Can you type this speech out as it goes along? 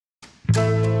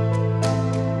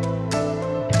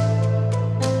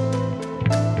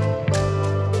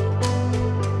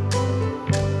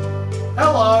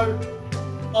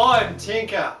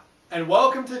Tinker, and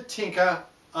welcome to Tinker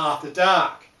After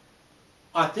Dark.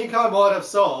 I think I might have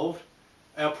solved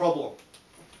our problem.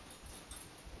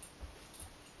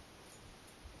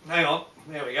 Hang on,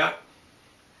 there we go.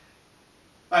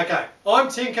 Okay, I'm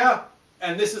Tinker,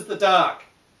 and this is the dark.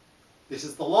 This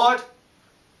is the light,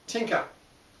 Tinker.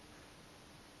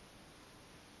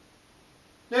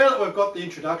 Now that we've got the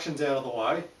introductions out of the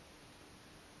way,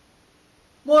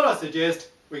 might I suggest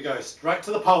we go straight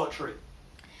to the poetry.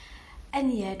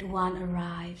 And yet one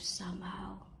arrives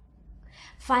somehow,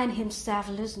 find himself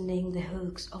loosening the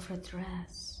hooks of her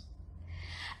dress.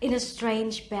 In a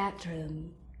strange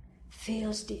bedroom,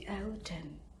 feels the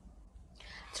autumn,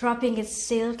 dropping its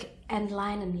silk and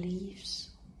linen leaves.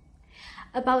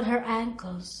 About her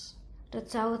ankles, the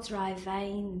tow-dry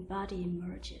vein body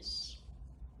emerges,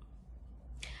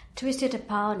 twisted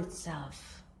upon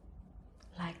itself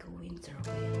like a winter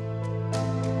wind.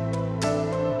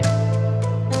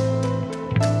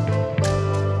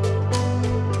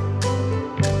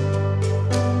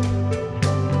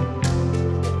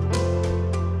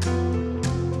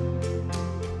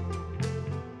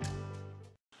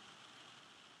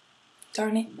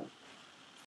 Darn it.